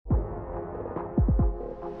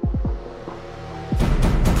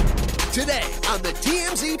Today on the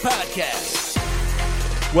TMZ Podcast.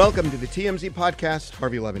 Welcome to the TMZ Podcast.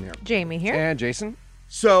 Harvey Levin here. Jamie here. And Jason.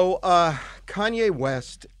 So, Kanye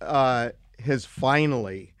West has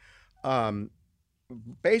finally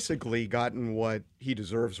basically gotten what he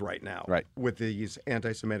deserves right now. Right. With these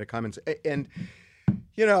anti-Semitic comments. And,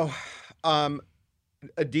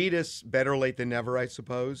 Adidas, better late than never, I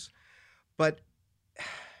suppose. But,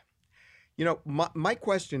 my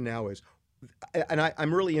question now is, and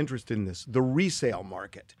I'm really interested in this, the resale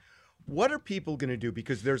market. What are people going to do?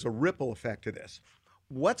 Because there's a ripple effect to this.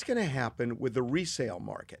 What's going to happen with the resale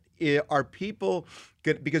market? Are people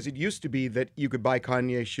good? Because it used to be that you could buy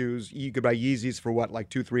Kanye shoes, you could buy Yeezys for what, like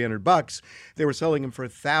 $200-300? They were selling them for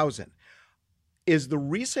 $1,000. Is the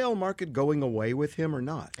resale market going away with him or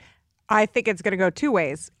not? I think it's going to go two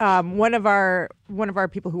ways. One of our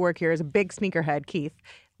people who work here is a big sneakerhead, Keith.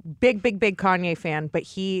 Big Kanye fan, but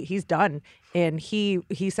he's done, and he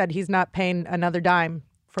said he's not paying another dime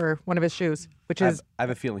for one of his shoes, which is. I have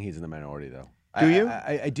a feeling he's in the minority, though. Do you?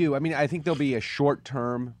 I do. I mean, I think there'll be a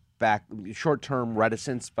short-term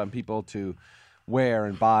reticence from people to wear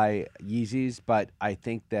and buy Yeezys, but I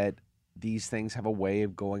think that these things have a way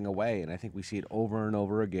of going away, and I think we see it over and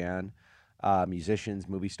over again. Musicians,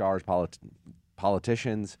 movie stars,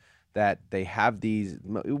 politicians, that they have these.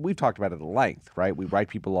 We've talked about it at length, right? We write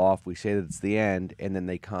people off, we say that it's the end, and then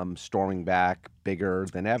they come storming back bigger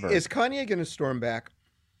than ever. Is Kanye going to storm back?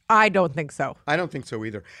 I don't think so. I don't think so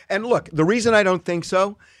either. And look, the reason I don't think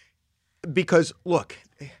so, because look,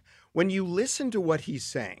 when you listen to what he's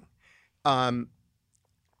saying,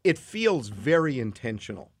 it feels very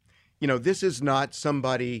intentional. This is not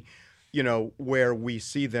somebody, where we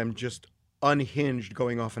see them just unhinged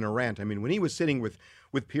going off in a rant. I mean, when he was sitting with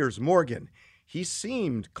Piers Morgan, he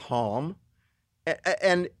seemed calm.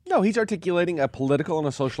 And no, he's articulating a political and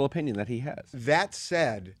a social opinion that he has. That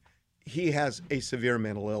said, he has a severe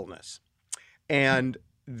mental illness, and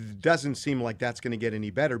doesn't seem like that's going to get any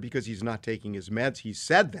better because he's not taking his meds. He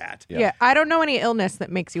said that. Yeah, I don't know any illness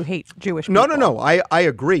that makes you hate Jewish people. No. I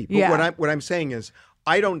agree. But Yeah. what I'm saying is,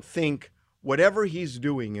 I don't think whatever he's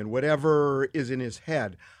doing and whatever is in his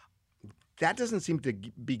head, that doesn't seem to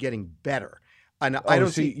be getting better. And I don't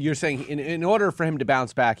see. You're saying in order for him to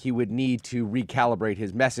bounce back, he would need to recalibrate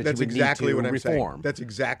his message. That's he would exactly need to what I'm saying. reform. That's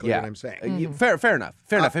exactly what I'm saying. Fair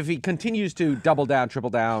enough. If he continues to double down, triple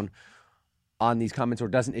down on these comments or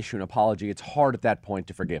doesn't issue an apology, it's hard at that point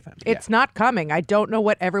to forgive him. It's not coming. I don't know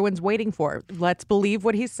what everyone's waiting for. Let's believe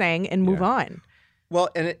what he's saying and move on. Well,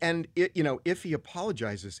 and it, if he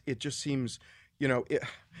apologizes, it just seems,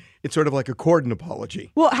 it's sort of like a Corden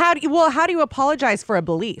apology. Well, how do you apologize for a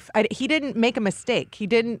belief? He didn't make a mistake. He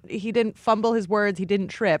didn't fumble his words. He didn't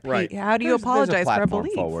trip. Right. How do you There's apologize a for a platform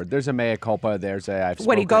belief? forward. There's a mea culpa. There's a I've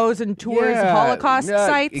When he spoken. goes and tours Holocaust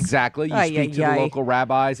sites? Exactly. You speak to the local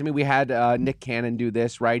rabbis. I mean, we had Nick Cannon do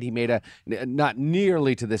this, right? He made not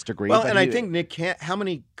nearly to this degree. Well, but and I think how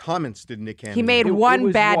many comments did Nick Cannon He made make? one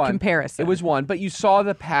was bad comparison. It was one, but you saw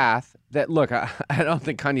the path that, look, I don't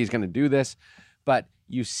think Kanye's going to do this, but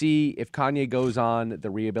you see if Kanye goes on the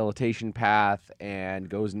rehabilitation path and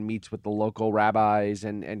goes and meets with the local rabbis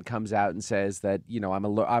and comes out and says that,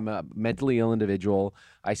 I'm a mentally ill individual.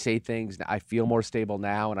 I say things, I feel more stable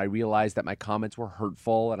now, and I realize that my comments were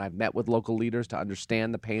hurtful, and I've met with local leaders to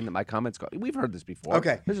understand the pain that my comments go. We've heard this before.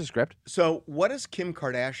 Okay. There's a script. So what does Kim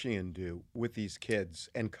Kardashian do with these kids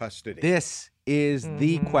and custody? This is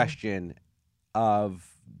the question of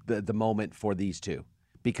the moment for these two,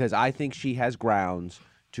 because I think she has grounds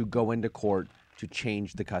to go into court to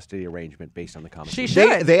change the custody arrangement based on the comments. She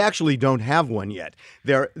should. They actually don't have one yet.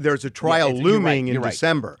 There's a trial looming in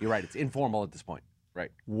December. You're right. It's informal at this point. Right.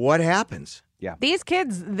 What happens? Yeah. These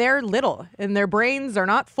kids, they're little, and their brains are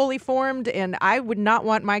not fully formed, and I would not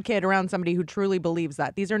want my kid around somebody who truly believes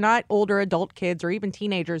that. These are not older adult kids or even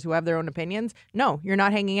teenagers who have their own opinions. No, you're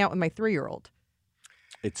not hanging out with my 3-year-old.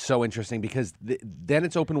 It's so interesting because then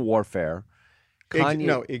it's open warfare. Kanye,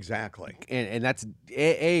 No, exactly. And that's,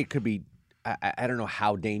 it could be, I don't know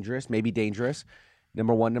how dangerous, maybe dangerous.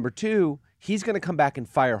 Number one. Number two, he's going to come back and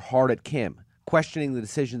fire hard at Kim, questioning the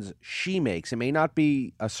decisions she makes. It may not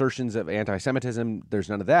be assertions of anti-Semitism, there's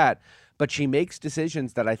none of that, but she makes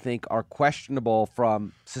decisions that I think are questionable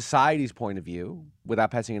from society's point of view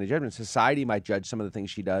without passing any judgment. Society might judge some of the things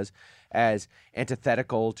she does as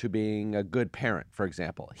antithetical to being a good parent, for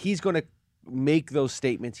example. He's going to make those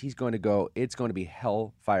statements. He's going to go, it's going to be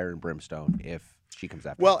hell, fire, and brimstone if she comes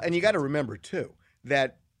after Well, him. and you got to remember, too,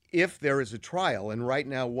 that if there is a trial, and right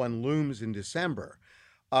now one looms in December,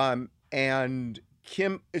 and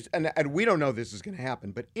Kim is, and we don't know this is going to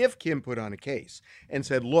happen, but if Kim put on a case and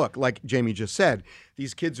said, look, like Jamie just said,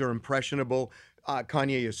 these kids are impressionable.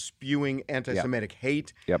 Kanye is spewing anti-Semitic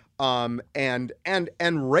hate, Yep. and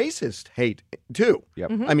racist hate too.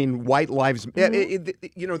 Yep. I mean, white lives,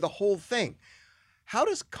 the whole thing. How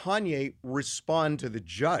does Kanye respond to the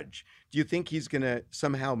judge? Do you think he's going to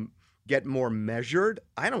somehow get more measured?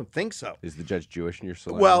 I don't think so. Is the judge Jewish in your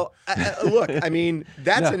selection? Well, look, I mean,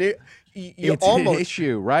 that's It's almost an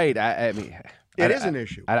issue, right? I mean, it is an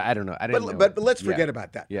issue. I don't know. I didn't know. But let's forget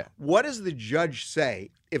about that. Yeah. What does the judge say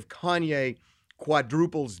if Kanye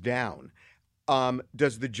quadruples down?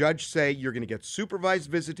 Does the judge say you're going to get supervised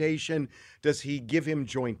visitation? Does he give him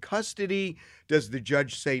joint custody? Does the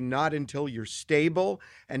judge say not until you're stable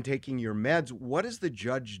and taking your meds? What does the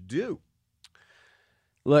judge do?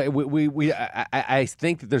 Look, I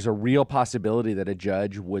think that there's a real possibility that a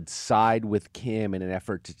judge would side with Kim in an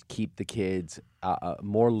effort to keep the kids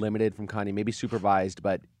more limited from Kanye, maybe supervised,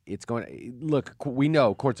 but it's going. Look, we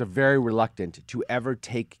know courts are very reluctant to ever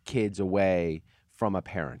take kids away from a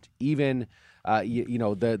parent. Even,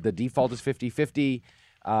 the default is 50-50,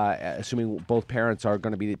 assuming both parents are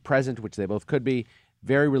going to be present, which they both could be.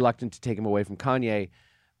 Very reluctant to take him away from Kanye.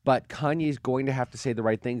 But Kanye's going to have to say the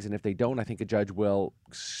right things, and if they don't, I think a judge will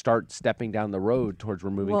start stepping down the road towards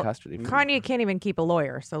removing custody. Kanye can't even keep a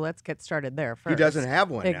lawyer, so let's get started there first. He doesn't have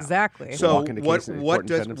one now. Exactly. So Walk into case in court and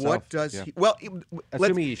defend himself. he? Well,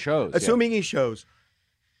 Assuming he shows. Assuming he shows,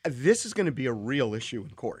 this is going to be a real issue in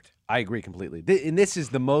court. I agree completely. And this is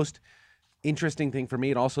the most interesting thing for me,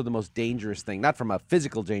 and also the most dangerous thing, not from a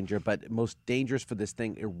physical danger, but most dangerous for this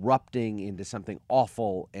thing erupting into something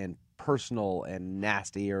awful and personal and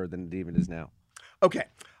nastier than it even is now. Okay.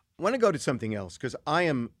 I want to go to something else because I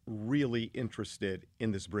am really interested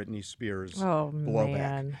in this Britney Spears blowback.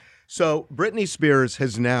 Man. So Britney Spears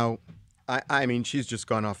has now, I mean, she's just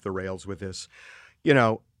gone off the rails with this.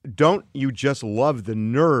 Don't you just love the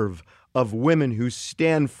nerve of women who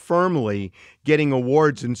stand firmly getting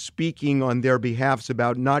awards and speaking on their behalfs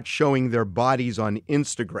about not showing their bodies on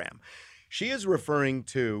Instagram? She is referring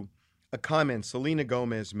to a comment Selena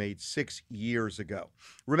Gomez made 6 years ago.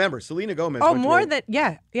 Remember, Selena Gomez. Oh, more than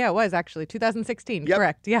it was actually 2016. Yep.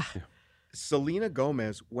 Correct. Yeah. Selena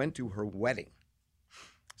Gomez went to her wedding.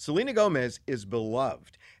 Selena Gomez is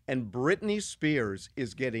beloved, and Britney Spears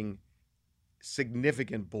is getting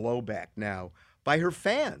significant blowback now by her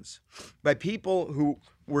fans, by people who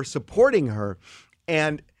were supporting her.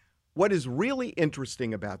 And what is really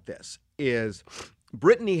interesting about this is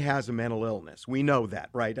Britney has a mental illness. We know that,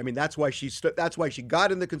 right? I mean, that's why that's why she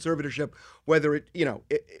got in the conservatorship. Whether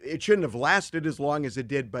it shouldn't have lasted as long as it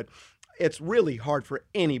did, but it's really hard for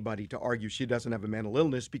anybody to argue she doesn't have a mental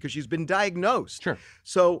illness because she's been diagnosed. Sure.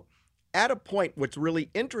 So, at a point, what's really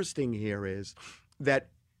interesting here is that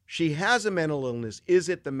she has a mental illness. Is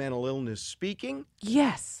it the mental illness speaking?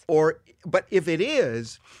 Yes. But if it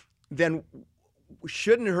is, then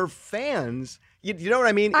shouldn't her fans? You know what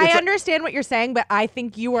I mean? I understand what you're saying, but I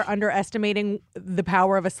think you are underestimating the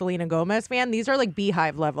power of a Selena Gomez fan. These are like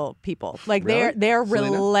Beehive level people. Like Really? they're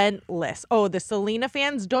Selena? relentless. Oh, the Selena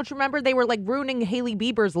fans! Don't you remember they were like ruining Hailey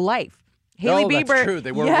Bieber's life? Hailey Bieber. That's true.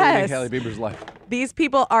 They were ruining Hailey Bieber's life. These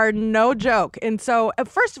people are no joke. And so,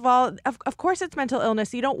 first of all, of course it's mental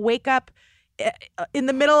illness. You don't wake up in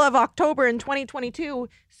the middle of October in 2022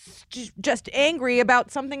 just angry about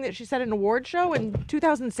something that she said in an award show in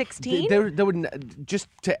 2016. There would, just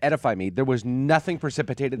to edify me, there was nothing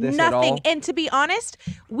precipitated this at all. Nothing. And to be honest,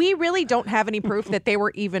 we really don't have any proof that they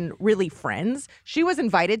were even really friends. She was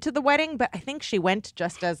invited to the wedding, but I think she went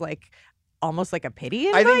just as like almost like a pity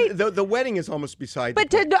invite. I think the wedding is almost beside the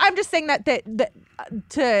point. I'm just saying that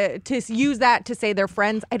to use that to say they're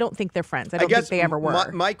friends, I don't think they're friends. I don't think they ever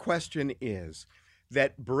were. My question is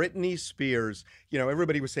that Britney Spears,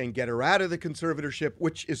 everybody was saying get her out of the conservatorship,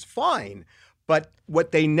 which is fine. But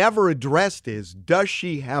what they never addressed is, does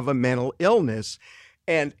she have a mental illness?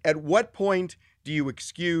 And at what point do you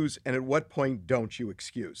excuse and at what point don't you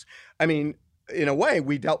excuse? I mean, in a way,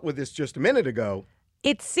 we dealt with this just a minute ago.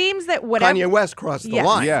 It seems that whatever Kanye West crossed the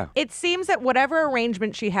line. Yeah. It seems that whatever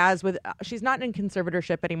arrangement she has with, she's not in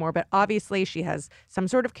conservatorship anymore, but obviously she has some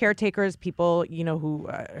sort of caretakers, people who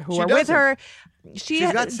are with her.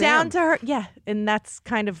 She's got down Sam. to her, yeah, and that's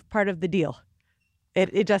kind of part of the deal.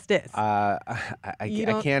 It just is. I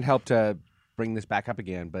can't help to bring this back up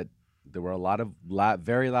again, but there were a lot of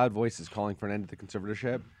very loud voices calling for an end to the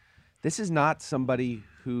conservatorship. This is not somebody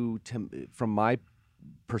who, from my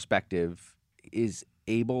perspective, is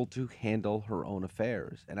able to handle her own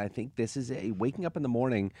affairs. And I think this is waking up in the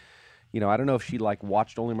morning, I don't know if she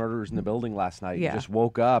watched Only Murders in the Building last night Yeah. and just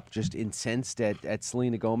woke up just incensed at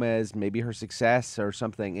Selena Gomez, maybe her success or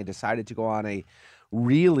something, and decided to go on a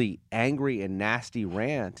really angry and nasty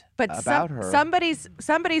rant But about her.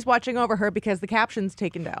 somebody's watching over her because the caption's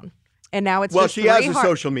taken down, and now it's Well, just she has a heart-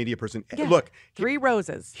 social media person. Yeah. Look, 3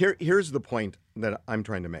 roses. here's the point that I'm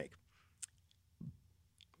trying to make.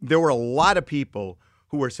 There were a lot of people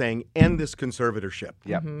who were saying, end this conservatorship,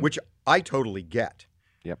 Yep. which I totally get.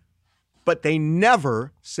 Yep. But they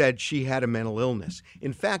never said she had a mental illness.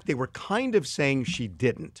 In fact, they were kind of saying she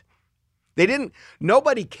didn't.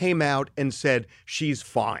 Nobody came out and said she's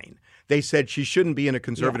fine. They said she shouldn't be in a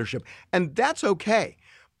conservatorship. And that's okay.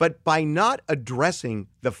 But by not addressing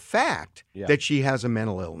the fact that she has a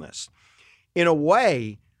mental illness, in a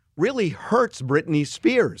way, really hurts Britney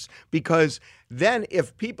Spears, because then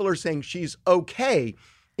if people are saying she's okay,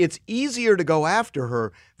 it's easier to go after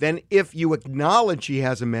her than if you acknowledge she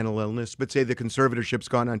has a mental illness, but say the conservatorship's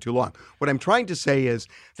gone on too long. What I'm trying to say is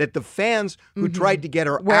that the fans who tried to get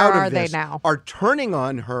her Where out are of they this now? are turning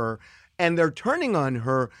on her, and they're turning on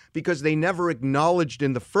her because they never acknowledged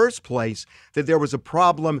in the first place that there was a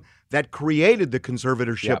problem that created the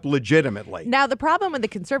conservatorship legitimately. Now, the problem with the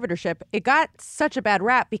conservatorship, it got such a bad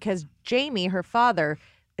rap because Jamie, her father,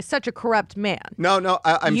 is such a corrupt man. No,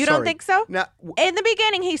 I'm You sorry. don't think so? Now, In the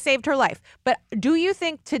beginning, he saved her life. But do you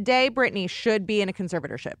think today Britney should be in a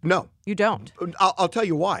conservatorship? no. You don't. I'll tell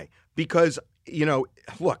you why. Because,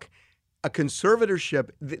 look, a conservatorship,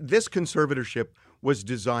 this conservatorship was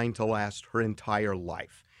designed to last her entire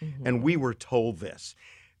life. And we were told this.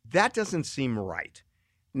 That doesn't seem right.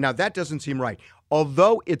 Now, that doesn't seem right.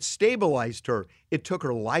 Although it stabilized her, it took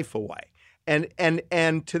her life away. And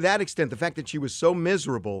to that extent, the fact that she was so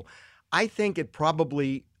miserable, I think it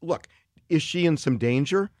probably, look, is she in some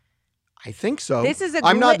danger? I think so. This is a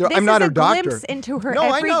I'm not her doctor. glimpse into her No,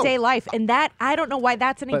 I know. everyday life, and that I don't know why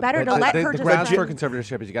that's any better to let her the just. grounds for run.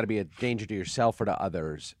 conservatorship is you got to be a danger to yourself or to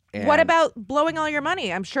others. And What about blowing all your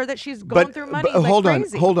money? I'm sure that she's going through money like hold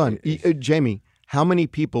crazy. on. Jamie, how many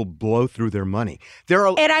people blow through their money? There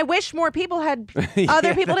are. And I wish more people had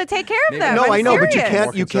other people to take care of them. No, I'm I know, but serious.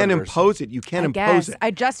 you can't conservators. impose it. You can't I impose guess. it.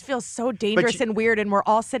 I just feel so dangerous you- and weird, and we're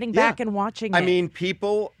all sitting back and watching I it. mean,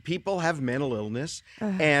 people have mental illness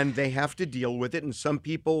and they have to deal with it, and some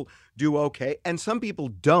people do okay, and some people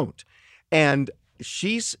don't. And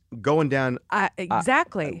she's going down.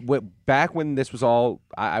 Exactly. back when this was all,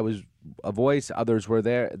 I was a voice. Others were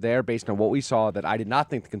there based on what we saw. That I did not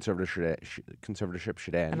think the conservatorship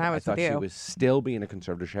should end. And I was thought with she you. was still being a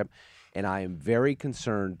conservatorship, and I am very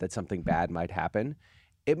concerned that something bad might happen.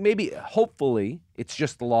 It may be, hopefully, it's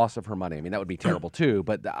just the loss of her money. I mean, that would be terrible too.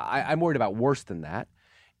 But I'm worried about worse than that.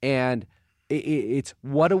 And it's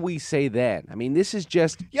what do we say then? I mean, this is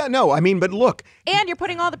just. Yeah, no, I mean, but look, And you're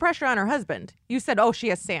putting all the pressure on her husband. You said, oh, she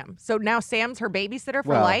has Sam. So now Sam's her babysitter for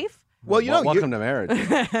Well, life? well, welcome to marriage.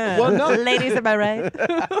 well, no, Ladies, am I right?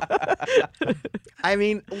 I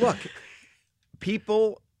mean, look,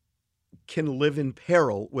 people can live in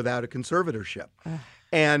peril without a conservatorship,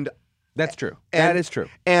 and That's true. And- That is true.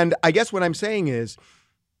 And I guess what I'm saying is,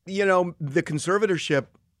 the conservatorship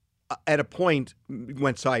at a point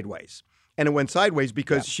went sideways. And it went sideways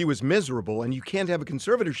because she was miserable, and you can't have a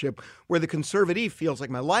conservatorship where the conservatee feels like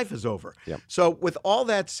my life is over. Yep. So with all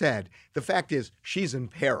that said, the fact is she's in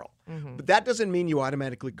peril. But that doesn't mean you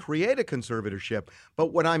automatically create a conservatorship.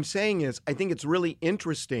 But what I'm saying is I think it's really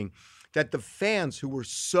interesting that the fans who were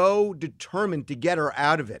so determined to get her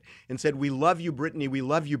out of it and said, we love you,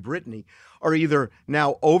 Britney, are either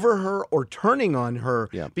now over her or turning on her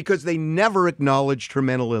because they never acknowledged her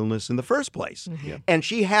mental illness in the first place. And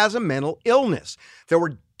she has a mental illness. There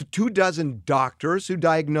were 24 doctors who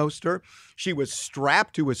diagnosed her. She was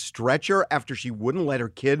strapped to a stretcher after she wouldn't let her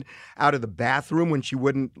kid out of the bathroom when she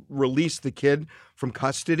wouldn't release the kid from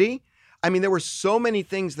custody. I mean, there were so many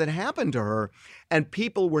things that happened to her, and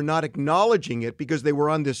people were not acknowledging it because they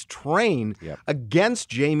were on this train against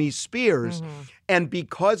Jamie Spears. And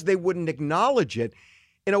because they wouldn't acknowledge it,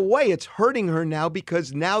 in a way, it's hurting her now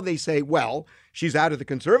because now they say, well, she's out of the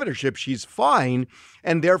conservatorship, she's fine,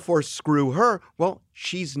 and therefore screw her. Well,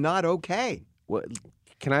 she's not okay. Well,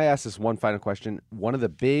 can I ask this one final question? One of the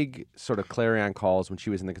big sort of clarion calls when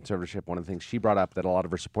she was in the conservatorship, one of the things she brought up that a lot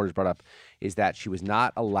of her supporters brought up is that she was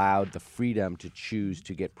not allowed the freedom to choose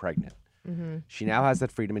to get pregnant. She now has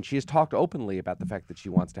that freedom, and she has talked openly about the fact that she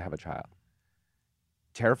wants to have a child.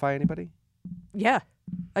 Terrify anybody? Yeah.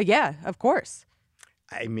 Yeah, of course.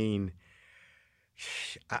 I mean,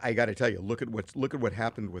 I got to tell you, look at what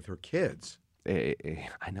happened with her kids. I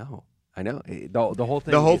know. The whole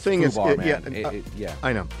thing. The whole thing is, FUBAR, man.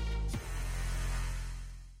 I know.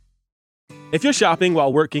 If you're shopping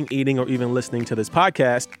while working, eating, or even listening to this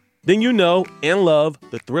podcast, then you know and love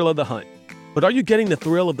the thrill of the hunt. But are you getting the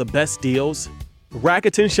thrill of the best deals?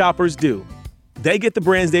 Rakuten shoppers do. They get the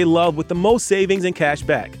brands they love with the most savings and cash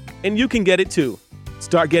back. And you can get it too.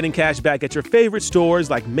 Start getting cash back at your favorite stores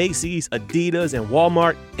like Macy's, Adidas, and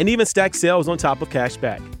Walmart, and even stack sales on top of cash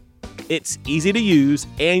back. It's easy to use,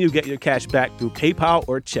 and you get your cash back through PayPal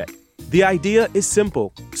or check. The idea is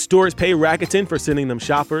simple. Stores pay Rakuten for sending them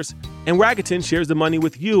shoppers, and Rakuten shares the money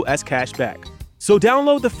with you as cash back. So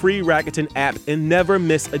download the free Rakuten app and never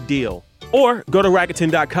miss a deal. Or go to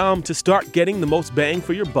Rakuten.com to start getting the most bang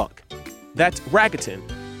for your buck. That's Rakuten.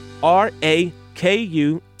 Rakuten.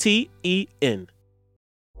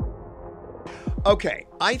 Okay,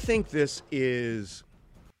 I think this is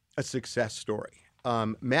a success story.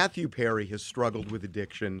 Matthew Perry has struggled with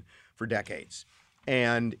addiction for decades.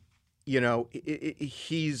 And, you know,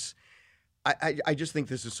 I just think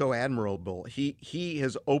this is so admirable. He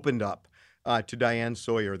has opened up to Diane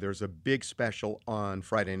Sawyer. There's a big special on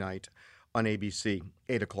Friday night on ABC,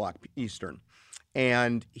 8 o'clock Eastern.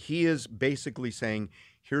 And he is basically saying,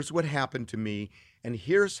 here's what happened to me, and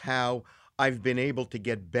here's how I've been able to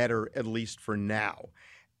get better, at least for now.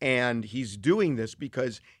 And he's doing this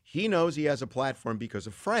because he knows he has a platform because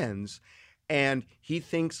of friends. And he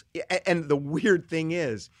thinks, and the weird thing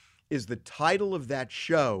is the title of that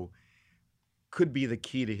show could be the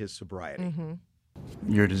key to his sobriety. Mm-hmm.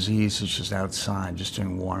 Your disease is just outside, just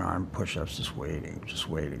doing one-arm push-ups, just waiting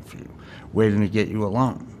for you, waiting to get you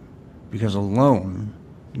alone. Because alone,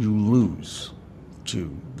 you lose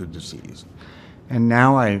to the disease. And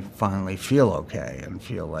now I finally feel okay and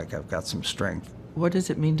feel like I've got some strength. What does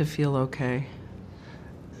it mean to feel okay?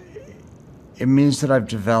 It means that I've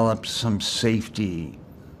developed some safety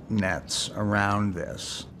nets around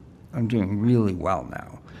this. I'm doing really well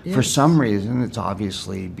now. Yes. For some reason, it's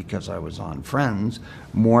obviously because I was on Friends,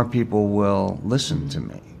 more people will listen to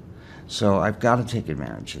me. So I've got to take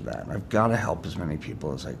advantage of that. I've got to help as many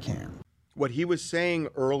people as I can. What he was saying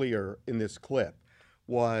earlier in this clip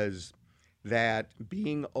was that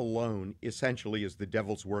being alone essentially is the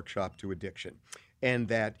devil's workshop to addiction, and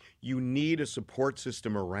that you need a support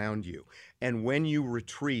system around you. And when you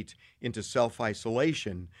retreat into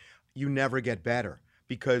self-isolation, you never get better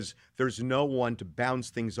because there's no one to bounce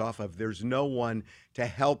things off of. There's no one to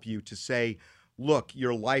help you to say, look,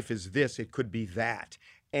 your life is this, it could be that.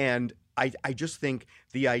 And I just think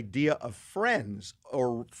the idea of friends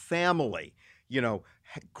or family, you know,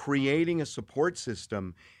 creating a support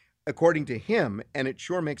system, according to him, and it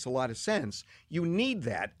sure makes a lot of sense, you need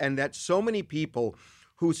that. And that so many people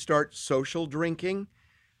who start social drinking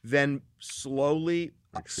then slowly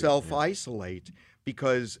self-isolate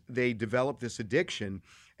because they develop this addiction,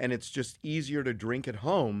 and it's just easier to drink at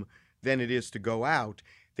home than it is to go out.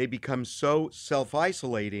 They become so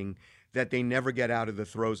self-isolating that they never get out of the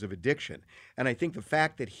throes of addiction. And I think the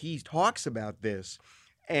fact that he talks about this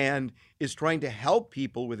and is trying to help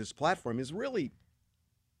people with his platform is really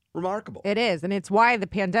remarkable. It is, and it's why the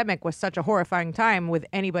pandemic was such a horrifying time with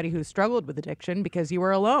anybody who struggled with addiction, because you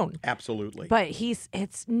were alone. Absolutely. But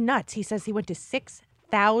it's nuts. He says he went to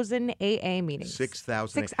 6,000 AA meetings.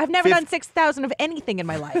 6,000. I've never done 6,000 of anything in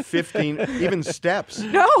my life. 15, even steps.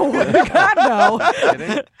 No, God no.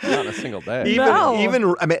 Not in a single day.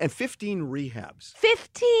 Even I mean, and 15 rehabs.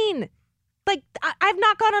 15. Like, I've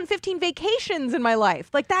not gone on 15 vacations in my life.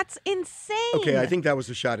 Like, that's insane. Okay, I think that was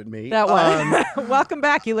a shot at me. That was. Welcome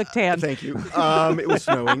back. You look tan. Thank you. It was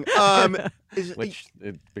snowing. Which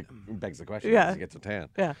it begs the question, Yeah. does it get so tan?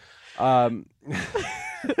 Yeah.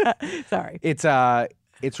 Sorry.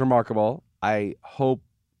 It's remarkable. I hope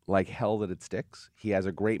like hell that it sticks. He has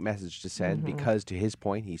a great message to send because, to his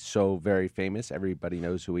point, he's so very famous. Everybody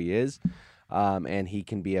knows who he is. And he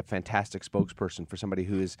can be a fantastic spokesperson for somebody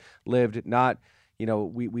who has lived not, you know,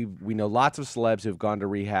 we know lots of celebs who've gone to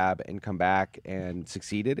rehab and come back and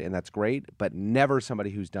succeeded, and that's great, but never somebody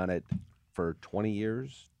who's done it for 20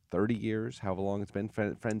 years, 30 years, however long it's been.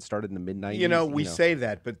 Friends started in the mid-90s. You know, we say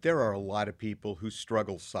that, but there are a lot of people who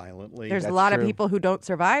struggle silently. There's That's a lot true. of people who don't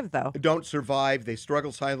survive, though. Don't survive. They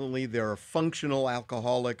struggle silently. There are functional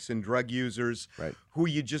alcoholics and drug users who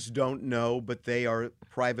you just don't know, but they are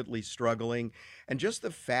privately struggling. And just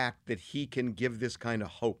the fact that he can give this kind of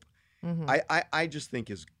hope, I just think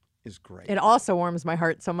is is great. It also warms my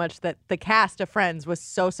heart so much that the cast of Friends was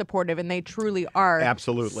so supportive, and they truly are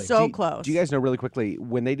Absolutely. so close. Do you guys know really quickly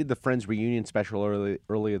when they did the Friends reunion special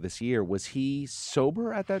earlier this year? Was he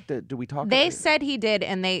sober at that? Did we talk? They about said he did,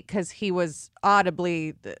 and because he was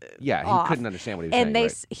audibly Yeah, off. he couldn't understand what he was And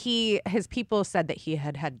saying. his people said that he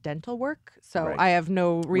had dental work, so Right. I have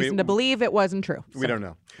no reason to believe it wasn't true. We don't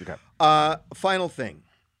know. Okay. Final thing.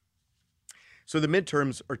 So the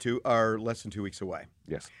midterms are less than 2 weeks away.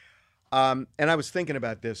 Yes. And I was thinking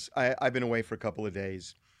about this. I've been away for a couple of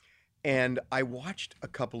days, and I watched a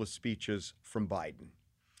couple of speeches from Biden.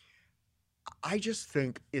 I just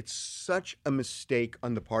think it's such a mistake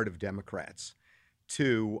on the part of Democrats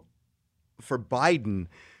for Biden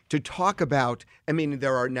to talk about. I mean,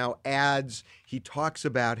 there are now ads. He talks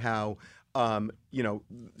about how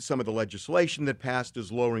some of the legislation that passed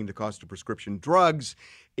is lowering the cost of prescription drugs,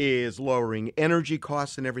 is lowering energy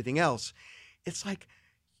costs and everything else. It's like,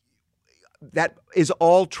 that is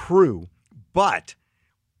all true, but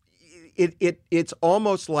it's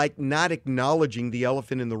almost like not acknowledging the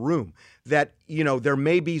elephant in the room, that, there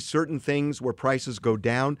may be certain things where prices go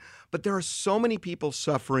down, but there are so many people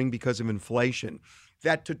suffering because of inflation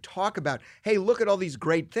that to talk about, hey, look at all these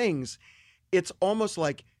great things, it's almost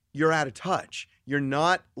like you're out of touch. You're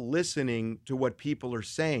not listening to what people are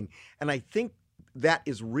saying. And I think that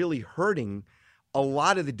is really hurting a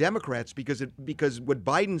lot of the Democrats because what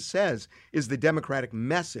Biden says is the Democrat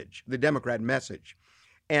message.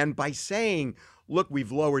 And by saying, look,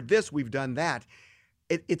 we've lowered this, we've done that,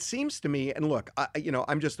 it seems to me, and look,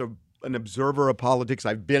 I'm just an observer of politics.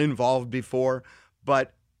 I've been involved before,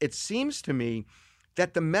 but it seems to me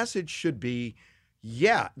that the message should be,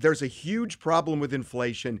 yeah, there's a huge problem with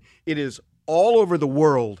inflation. It is all over the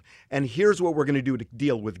world, and here's what we're going to do to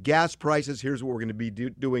deal with gas prices. Here's what we're going to be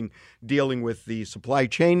dealing with the supply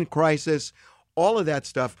chain crisis, all of that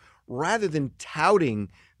stuff, rather than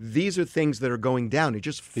touting these are things that are going down. It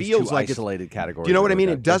just feels like isolated categories. Do you know what I mean?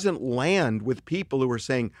 It doesn't land with people who are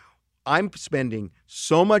saying, I'm spending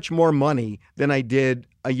so much more money than I did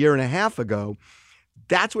a year and a half ago.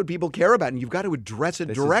 That's what people care about, and you've got to address it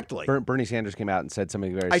directly. Bernie Sanders came out and said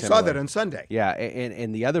something very I similar. saw that on Sunday. Yeah,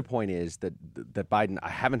 and the other point is that Biden, I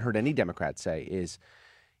haven't heard any Democrats say, is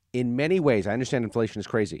in many ways, I understand inflation is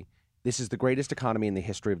crazy. This is the greatest economy in the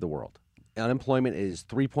history of the world. Unemployment is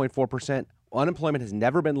 3.4%. Unemployment has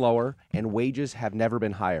never been lower, and wages have never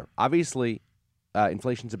been higher. Obviously,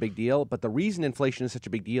 inflation's a big deal, but the reason inflation is such a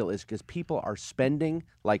big deal is because people are spending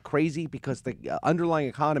like crazy because the underlying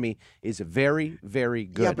economy is very, very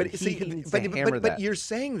good. Yeah, but you're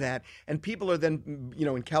saying that, and people are then,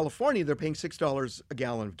 in California, they're paying $6 a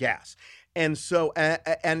gallon of gas. And so,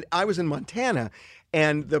 and I was in Montana,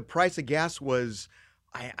 and the price of gas was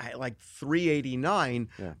I like $3.89,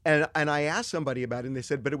 and I asked somebody about it, and they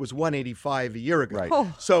said, but it was $1.85 a year ago. Right.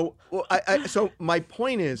 Oh. So, so my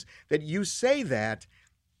point is that you say that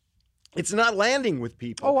it's not landing with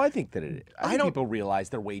people. Oh, I think that it is. I think don't- people realize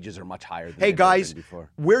their wages are much higher than Hey they've ever guys, been before.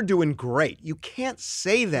 we're doing great. You can't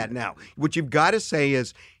say that now. What you've got to say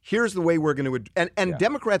is, here's the way we're going to, and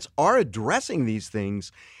Democrats are addressing these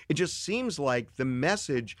things. It just seems like the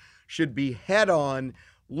message should be head on.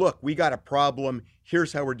 Look, we got a problem.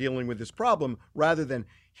 Here's how we're dealing with this problem, rather than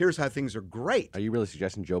here's how things are great. Are you really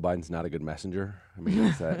suggesting Joe Biden's not a good messenger? I mean,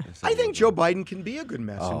 is that I think Joe Biden can be a good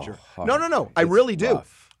messenger. Oh, No. I it's really do.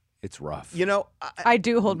 rough. It's rough. I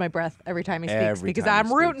do hold my breath every time he speaks Every because time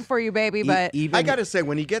he I'm rooting speaks. for you, baby. But Even I got to say,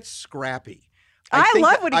 when he gets scrappy, I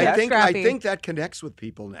love when he gets scrappy. I think that connects with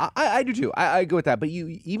people now. I do too. I go with that. But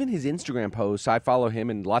even his Instagram posts, I follow him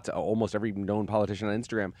and almost every known politician on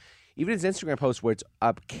Instagram. Even his Instagram post where it's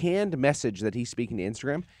a canned message that he's speaking to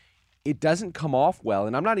Instagram, it doesn't come off well.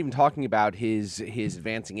 And I'm not even talking about his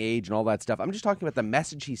advancing age and all that stuff. I'm just talking about the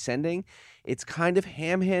message he's sending. It's kind of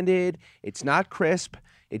ham-handed. It's not crisp.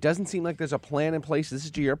 It doesn't seem like there's a plan in place. This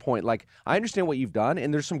is to your point. Like, I understand what you've done,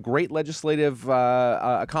 and there's some great legislative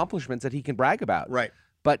accomplishments that he can brag about. Right.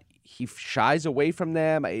 But he shies away from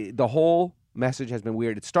them. The whole message has been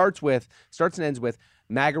weird. It starts and ends with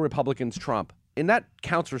MAGA Republicans Trump. And that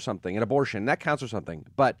counts for something. And abortion, that counts for something.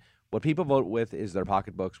 But what people vote with is their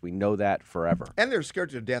pocketbooks. We know that forever. And they're scared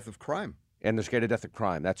to death of crime. And they're scared to death of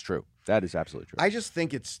crime. That's true. That is absolutely true. I just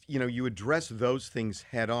think it's, you address those things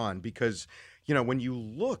head on because, when you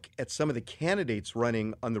look at some of the candidates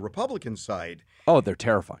running on the Republican side. Oh, they're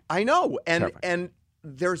terrifying. I know. Terrifying. And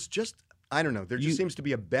there's just, I don't know, there just seems to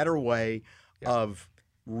be a better way of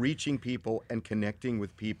reaching people and connecting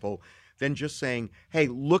with people than just saying, hey,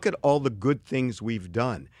 look at all the good things we've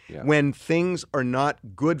done. Yeah. When things are not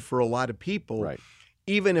good for a lot of people, Right.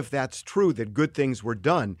 even if that's true that good things were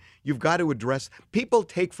done, you've got to address. People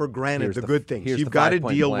take for granted Here's the the- good things. here's You've the got to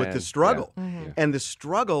 5-point deal with plan. the struggle, Yeah. and the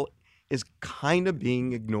struggle is kind of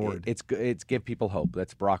being ignored. It's give people hope.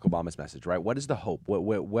 That's Barack Obama's message, right? What is the hope?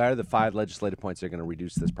 What are the 5 legislative points that are going to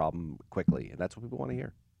reduce this problem quickly? And that's what people want to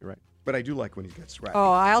hear. You're right. But I do like when he gets right.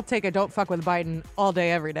 Oh, I'll take a "Don't fuck with Biden" all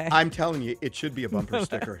day, every day. I'm telling you, it should be a bumper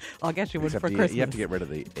sticker. I'll get you one Except for you Christmas. have to get rid of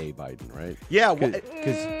the A Biden, right? Yeah, I'm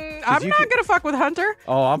not gonna fuck with Hunter.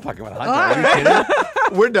 Oh, I'm fucking with Hunter. Are you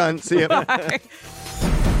kidding? we're done. See you. Bye.